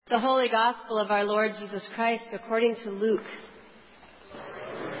The Holy Gospel of our Lord Jesus Christ according to Luke.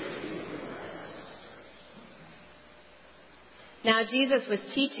 Now Jesus was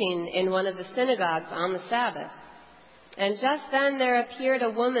teaching in one of the synagogues on the Sabbath. And just then there appeared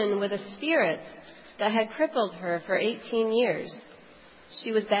a woman with a spirit that had crippled her for 18 years.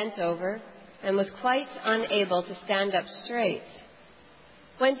 She was bent over and was quite unable to stand up straight.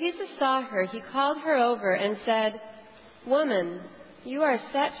 When Jesus saw her, he called her over and said, "Woman, you are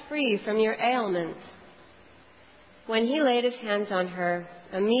set free from your ailment." When he laid his hands on her,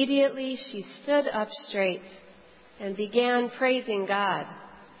 immediately she stood up straight and began praising God.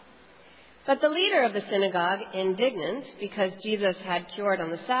 But the leader of the synagogue, indignant because Jesus had cured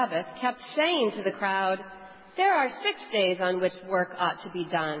on the Sabbath, kept saying to the crowd, "There are 6 days on which work ought to be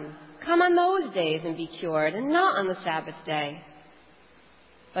done. Come on those days and be cured, and not on the Sabbath day."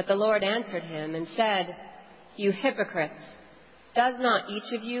 But the Lord answered him and said, "You hypocrites! Does not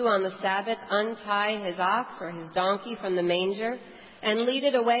each of you on the Sabbath untie his ox or his donkey from the manger and lead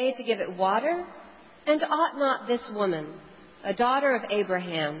it away to give it water? And ought not this woman, a daughter of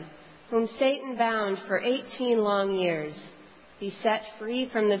Abraham, whom Satan bound for 18 long years, be set free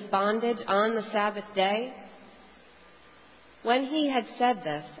from this bondage on the Sabbath day?" When he had said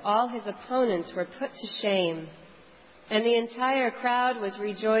this, all his opponents were put to shame, and the entire crowd was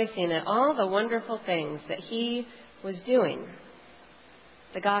rejoicing at all the wonderful things that he was doing.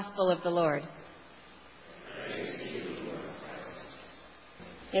 The Gospel of the Lord.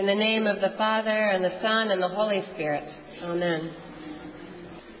 In the name of the Father, and the Son, and the Holy Spirit. Amen.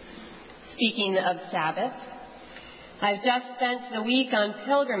 Speaking of Sabbath, I've just spent the week on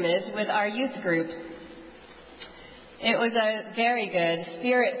pilgrimage with our youth group. It was a very good,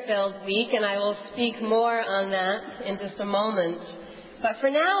 spirit-filled week, and I will speak more on that in just a moment. But for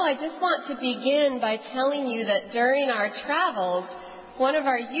now, I just want to begin by telling you that during our travels, one of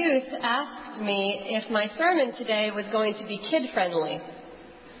our youth asked me if my sermon today was going to be kid-friendly.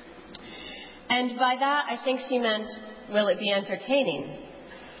 And by that, I think she meant, will it be entertaining?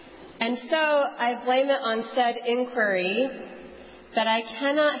 And so I blame it on said inquiry that I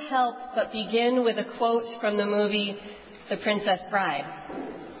cannot help but begin with a quote from the movie The Princess Bride.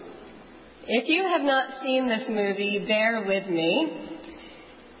 If you have not seen this movie, bear with me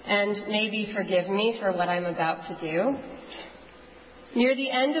and maybe forgive me for what I'm about to do. Near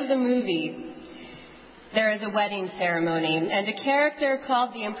the end of the movie, there is a wedding ceremony, and a character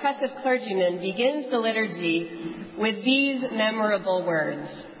called the impressive clergyman begins the liturgy with these memorable words.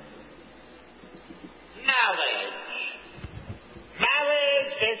 Marriage.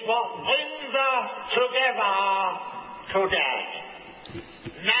 Marriage is what brings us together today.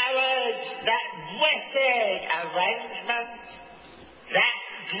 Marriage, that blessed arrangement, that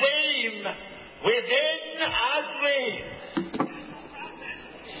dream within a dream.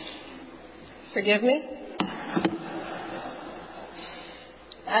 Forgive me?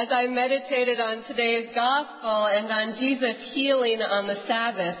 As I meditated on today's gospel and on Jesus healing on the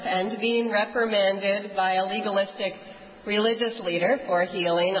Sabbath and being reprimanded by a legalistic religious leader for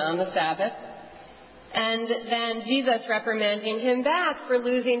healing on the Sabbath, and then Jesus reprimanding him back for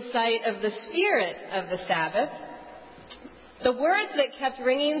losing sight of the spirit of the Sabbath, the words that kept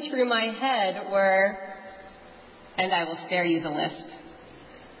ringing through my head were, and I will spare you the lisp,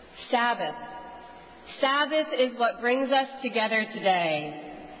 Sabbath. Sabbath is what brings us together today.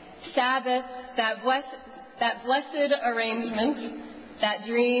 Sabbath, that blessed arrangement, that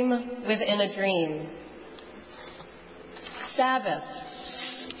dream within a dream. Sabbath,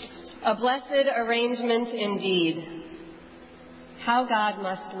 a blessed arrangement indeed. How God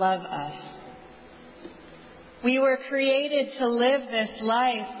must love us. We were created to live this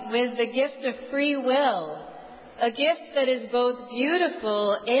life with the gift of free will, a gift that is both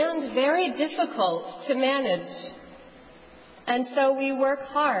beautiful and very difficult to manage. And so we work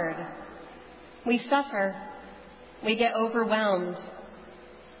hard. We suffer. We get overwhelmed.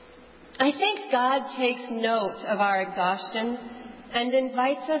 I think God takes note of our exhaustion and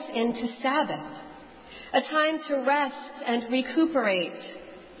invites us into Sabbath, a time to rest and recuperate,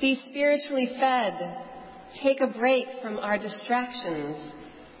 be spiritually fed, take a break from our distractions,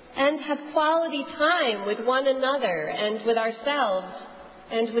 and have quality time with one another and with ourselves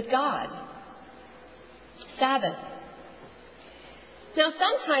and with God. Sabbath. Now,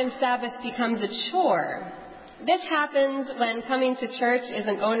 sometimes Sabbath becomes a chore. This happens when coming to church is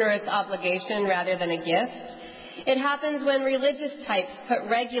an onerous obligation rather than a gift. It happens when religious types put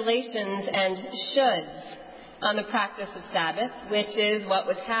regulations and shoulds on the practice of Sabbath, which is what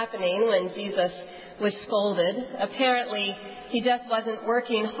was happening when Jesus was scolded. Apparently, he just wasn't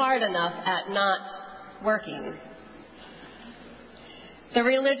working hard enough at not working. The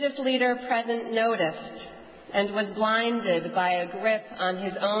religious leader present noticed and was blinded by a grip on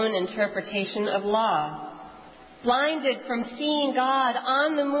his own interpretation of law, blinded from seeing God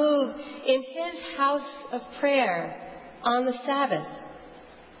on the move in his house of prayer on the Sabbath.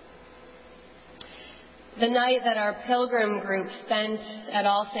 The night that our pilgrim group spent at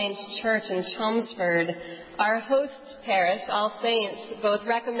All Saints Church in Chelmsford, our host parish, All Saints, both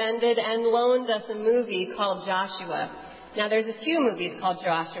recommended and loaned us a movie called Joshua. Now, there's a few movies called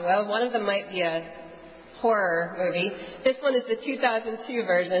Joshua. One of them might be a horror movie. This one is the 2002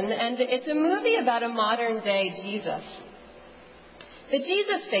 version, and it's a movie about a modern-day Jesus. The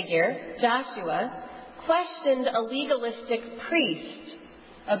Jesus figure, Joshua, questioned a legalistic priest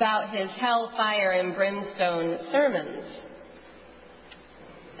about his hellfire and brimstone sermons.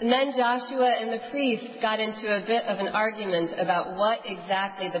 And then Joshua and the priest got into a bit of an argument about what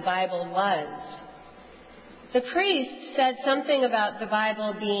exactly the Bible was. The priest said something about the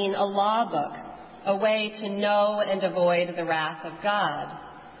Bible being a law book, a way to know and avoid the wrath of God.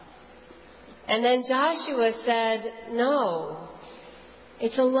 And then Joshua said, no,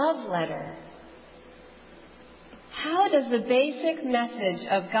 it's a love letter. How does the basic message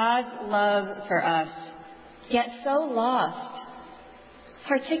of God's love for us get so lost,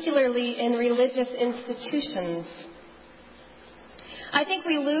 particularly in religious institutions? I think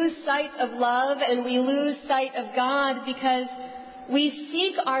we lose sight of love and we lose sight of God because we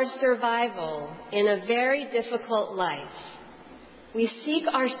seek our survival in a very difficult life. We seek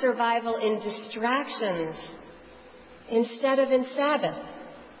our survival in distractions instead of in Sabbath.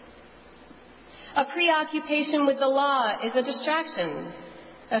 A preoccupation with the law is a distraction.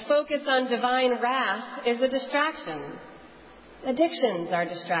 A focus on divine wrath is a distraction. Addictions are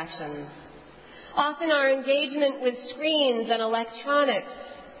distractions. Often our engagement with screens and electronics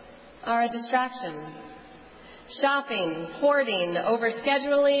are a distraction. Shopping, hoarding,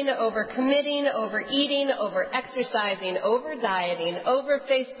 overscheduling, overcommitting, overeating, overexercising, overdieting,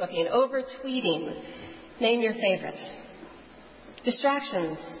 over-Facebooking, over-tweeting. Name your favorite.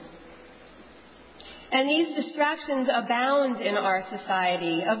 Distractions. And these distractions abound in our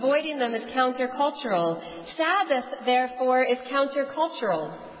society. Avoiding them is countercultural. Sabbath, therefore, is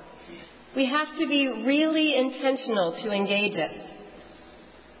countercultural. We have to be really intentional to engage it.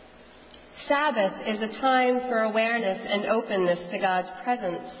 Sabbath is a time for awareness and openness to God's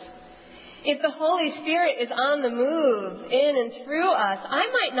presence. If the Holy Spirit is on the move in and through us, I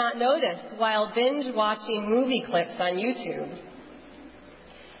might not notice while binge watching movie clips on YouTube.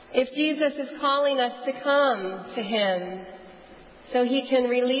 If Jesus is calling us to come to Him so He can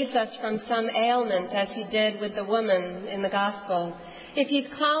release us from some ailment as He did with the woman in the Gospel, if He's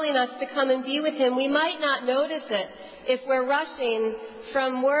calling us to come and be with Him, we might not notice it if we're rushing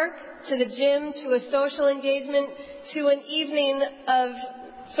from work to the gym to a social engagement to an evening of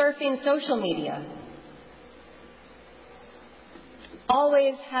surfing social media.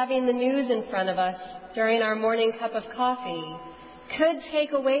 Always having the news in front of us during our morning cup of coffee could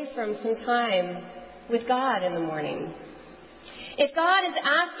take away from some time with God in the morning. If God is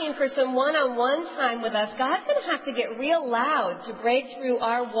asking for some one-on-one time with us, God's going to have to get real loud to break through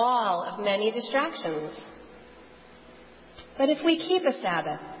our wall of many distractions. But if we keep a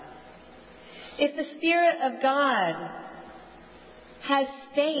Sabbath, if the Spirit of God has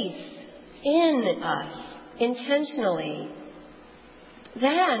space in us intentionally, then,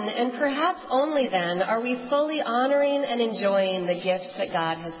 and perhaps only then, are we fully honoring and enjoying the gifts that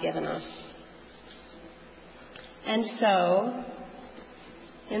God has given us. And so,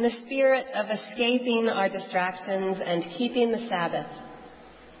 in the spirit of escaping our distractions and keeping the Sabbath,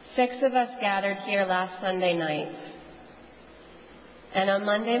 6 of us gathered here last Sunday night. And on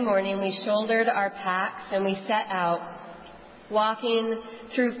Monday morning, we shouldered our packs and we set out, walking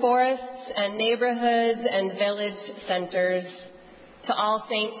through forests and neighborhoods and village centers to All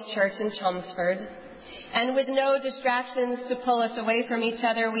Saints Church in Chelmsford. And with no distractions to pull us away from each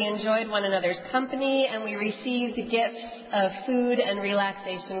other, we enjoyed one another's company and we received gifts of food and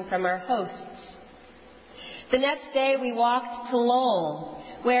relaxation from our hosts. The next day we walked to Lowell,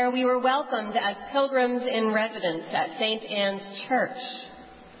 where we were welcomed as pilgrims in residence at St. Anne's Church.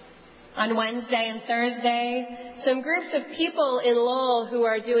 On Wednesday and Thursday, some groups of people in Lowell who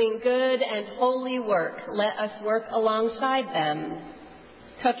are doing good and holy work let us work alongside them,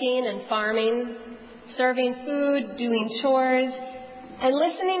 cooking and farming, serving food, doing chores, and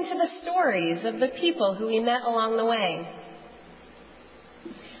listening to the stories of the people who we met along the way.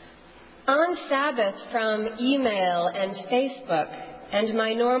 On Sabbath, from email and Facebook and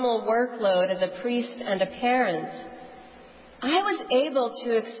my normal workload as a priest and a parent, I was able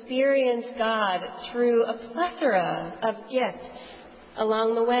to experience God through a plethora of gifts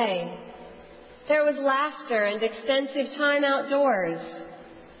along the way. There was laughter and extensive time outdoors.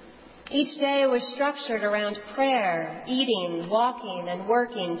 Each day was structured around prayer, eating, walking, and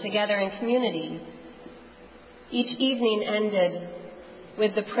working together in community. Each evening ended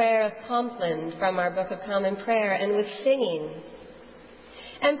with the prayer of Compline from our Book of Common Prayer and with singing.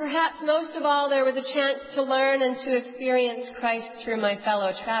 And perhaps most of all, there was a chance to learn and to experience Christ through my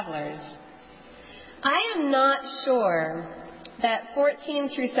fellow travelers. I am not sure that 14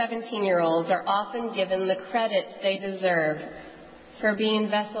 through 17-year-olds are often given the credit they deserve for being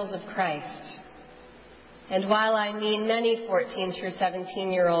vessels of Christ. And while I mean many 14 through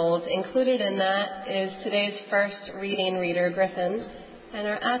 17-year-olds, included in that is today's first reading reader, Griffin, and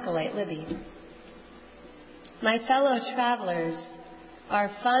our acolyte, Libby. My fellow travelers are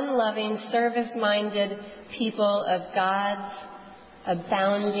fun-loving, service-minded people of God's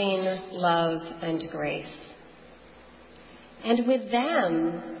abounding love and grace. And with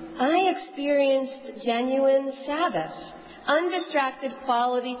them, I experienced genuine Sabbath, undistracted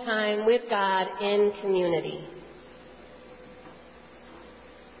quality time with God in community.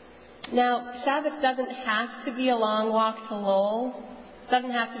 Now, Sabbath doesn't have to be a long walk to Lowell.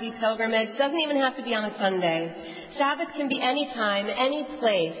 Doesn't have to be pilgrimage. Doesn't even have to be on a Sunday. Sabbath can be any time, any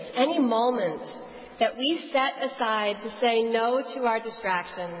place, any moment that we set aside to say no to our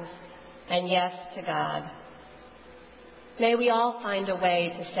distractions and yes to God. May we all find a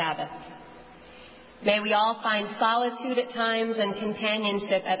way to Sabbath. May we all find solitude at times and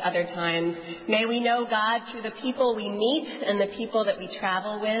companionship at other times. May we know God through the people we meet and the people that we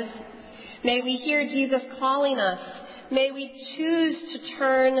travel with. May we hear Jesus calling us. May we choose to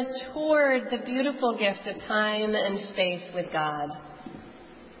turn toward the beautiful gift of time and space with God.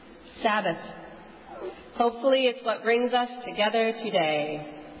 Sabbath. Hopefully it's what brings us together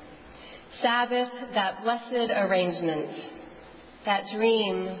today. Sabbath, that blessed arrangement, that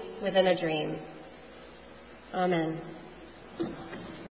dream within a dream. Amen.